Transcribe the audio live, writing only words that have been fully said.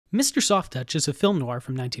Mr. Softtouch is a film noir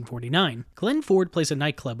from 1949. Glenn Ford plays a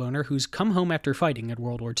nightclub owner who's come home after fighting in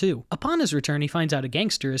World War II. Upon his return, he finds out a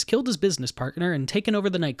gangster has killed his business partner and taken over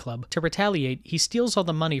the nightclub. To retaliate, he steals all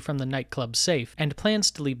the money from the nightclub's safe and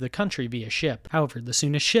plans to leave the country via ship. However, the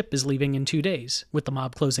soonest ship is leaving in 2 days. With the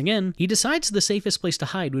mob closing in, he decides the safest place to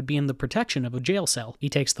hide would be in the protection of a jail cell. He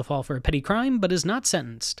takes the fall for a petty crime, but is not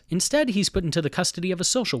sentenced. Instead, he's put into the custody of a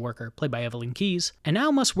social worker, played by Evelyn Keyes, and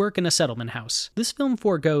now must work in a settlement house. This film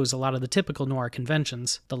foregoes a lot of the typical noir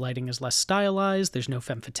conventions. The lighting is less stylized, there's no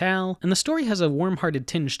femme fatale, and the story has a warm-hearted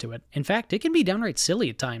tinge to it. In fact, it can be downright silly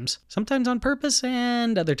at times, sometimes on purpose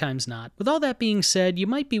and other times not. With all that being said, you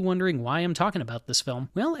might be wondering why I'm talking about this film.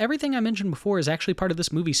 Well, everything I mentioned before is actually part of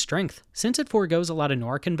this movie's strength. Since it foregoes a lot of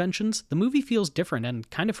noir conventions, the movie feels different and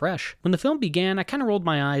kind of fresh. When the film began, I kind of rolled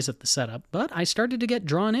my eyes at the setup, but I started to get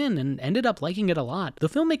drawn in and ended up liking it a lot. The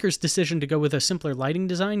filmmaker's decision to go with a simpler lighting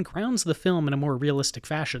design grounds the film in a more realistic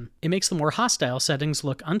fashion. It makes the more hostile settings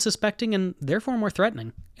look unsuspecting and therefore more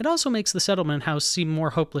threatening. It also makes the settlement house seem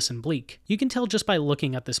more hopeless and bleak. You can tell just by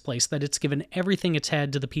looking at this place that it's given everything it's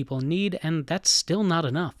had to the people in need, and that's still not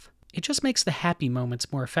enough. It just makes the happy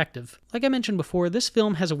moments more effective. Like I mentioned before, this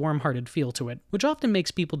film has a warm-hearted feel to it, which often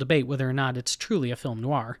makes people debate whether or not it's truly a film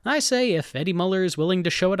noir. I say if Eddie Muller is willing to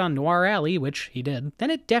show it on Noir Alley, which he did, then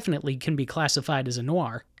it definitely can be classified as a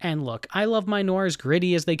noir. And look, I love my noirs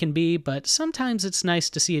gritty as they can be, but sometimes it's nice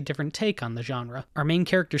to see a different take on the genre. Our main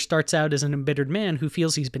character starts out as an embittered man who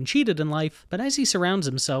feels he's been cheated in life, but as he surrounds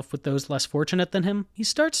himself with those less fortunate than him, he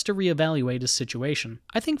starts to reevaluate his situation.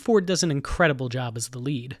 I think Ford does an incredible job as the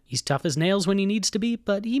lead. He's tough as nails when he needs to be,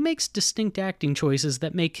 but he makes distinct acting choices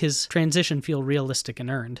that make his transition feel realistic and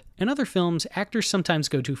earned. In other films, actors sometimes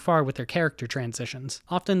go too far with their character transitions.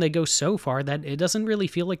 Often they go so far that it doesn't really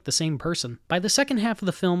feel like the same person. By the second half of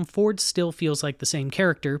the film, Ford still feels like the same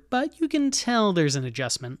character, but you can tell there's an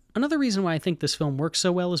adjustment. Another reason why I think this film works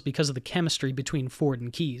so well is because of the chemistry between Ford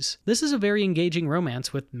and Keyes. This is a very engaging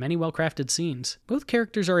romance with many well-crafted scenes. Both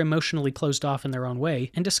characters are emotionally closed off in their own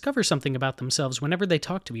way and discover something about themselves whenever they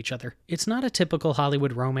talk to each other. It's not a typical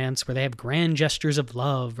Hollywood romance where they have grand gestures of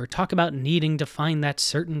love or talk about needing to find that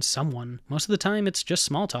certain someone. Most of the time, it's just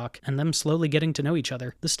small talk and them slowly getting to know each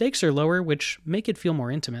other. The stakes are lower, which make it feel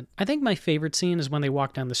more intimate. I think my favorite scene is when they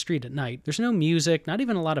walk down the street at night. There's no music, not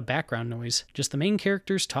even a lot of background noise, just the main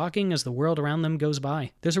characters talking as the world around them goes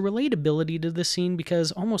by. There's a relatability to this scene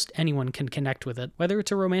because almost anyone can connect with it. Whether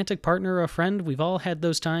it's a romantic partner or a friend, we've all had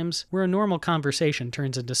those times where a normal conversation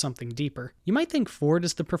turns into something deeper. You might think Ford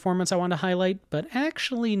is the performance I want to highlight, but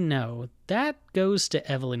actually no. That goes to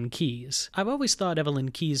Evelyn Keyes. I've always thought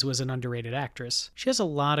Evelyn Keyes was an underrated actress. She has a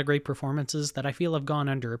lot of great performances that I feel have gone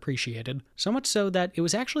underappreciated. So much so that it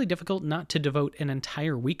was actually difficult not to devote an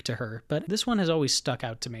entire week to her, but this one has always stuck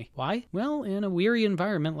out to me. Why? Well, in a weary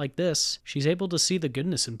environment like this, she's able to see the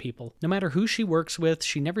goodness in people. No matter who she works with,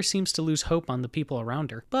 she never seems to lose hope on the people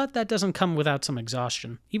around her. But that doesn't come without some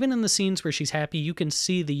exhaustion. Even in the scenes where she's happy, you can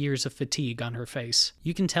see the years of fatigue on her face.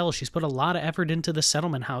 You can tell she's put a lot of effort into the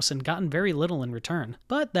settlement house and gotten very little in return.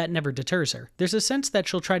 But that never deters her. There's a sense that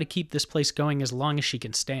she'll try to keep this place going as long as she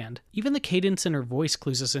can stand. Even the cadence in her voice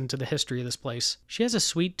clues us into the history of this place. She has a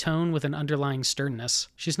sweet tone with an underlying sternness.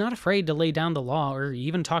 She's not afraid to lay down the law or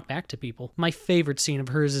even talk back to people. My favorite scene of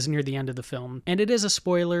hers is near the end of the film, and it is a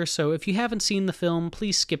spoiler, so if you haven't seen the film,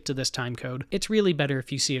 please skip to this time code. It's really better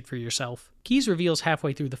if you see it for yourself. Keyes reveals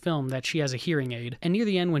halfway through the film that she has a hearing aid, and near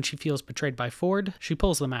the end when she feels betrayed by Ford, she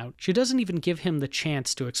pulls them out. She doesn't even give him the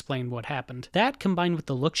chance to explain what happened. That, combined with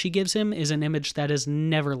the look she gives him, is an image that has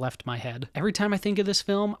never left my head. Every time I think of this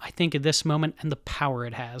film, I think of this moment and the power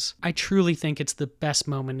it has. I truly think it's the best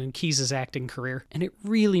moment in Keyes' acting career, and it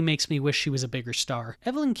really makes me wish she was a bigger star.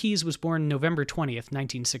 Evelyn Keyes was born November 20th,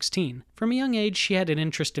 1916. From a young age, she had an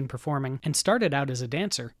interest in performing and started out as a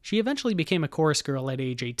dancer. She eventually became a chorus girl at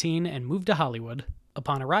age 18 and moved to Hollywood.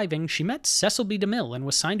 Upon arriving, she met Cecil B. DeMille and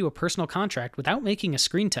was signed to a personal contract without making a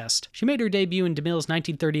screen test. She made her debut in DeMille's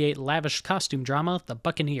 1938 lavish costume drama, The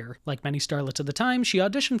Buccaneer. Like many starlets of the time, she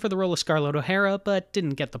auditioned for the role of Scarlett O'Hara, but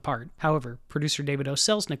didn't get the part. However, producer David O.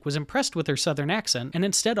 Selznick was impressed with her southern accent and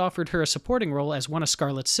instead offered her a supporting role as one of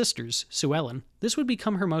Scarlett's sisters, Sue Ellen. This would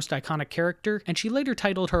become her most iconic character, and she later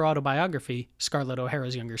titled her autobiography, Scarlett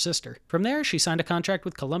O'Hara's Younger Sister. From there, she signed a contract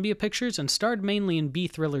with Columbia Pictures and starred mainly in B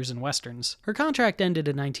thrillers and westerns. Her contract ended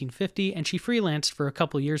in 1950, and she freelanced for a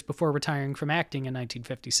couple years before retiring from acting in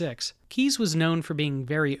 1956. Keyes was known for being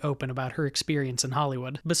very open about her experience in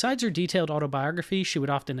Hollywood. Besides her detailed autobiography, she would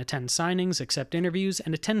often attend signings, accept interviews,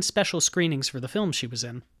 and attend special screenings for the films she was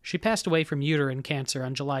in. She passed away from uterine cancer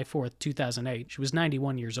on July 4th, 2008. She was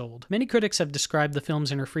 91 years old. Many critics have described described the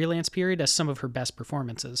films in her freelance period as some of her best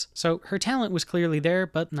performances. So her talent was clearly there,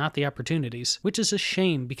 but not the opportunities, which is a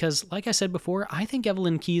shame because, like I said before, I think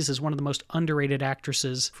Evelyn Keyes is one of the most underrated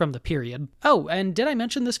actresses from the period. Oh, and did I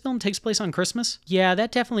mention this film takes place on Christmas? Yeah,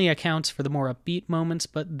 that definitely accounts for the more upbeat moments,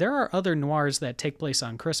 but there are other noirs that take place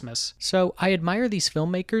on Christmas. So I admire these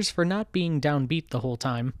filmmakers for not being downbeat the whole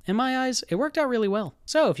time. In my eyes, it worked out really well.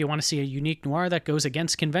 So if you want to see a unique noir that goes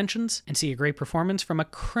against conventions and see a great performance from a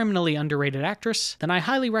criminally underrated actress, then I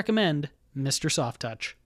highly recommend Mr. Soft Touch.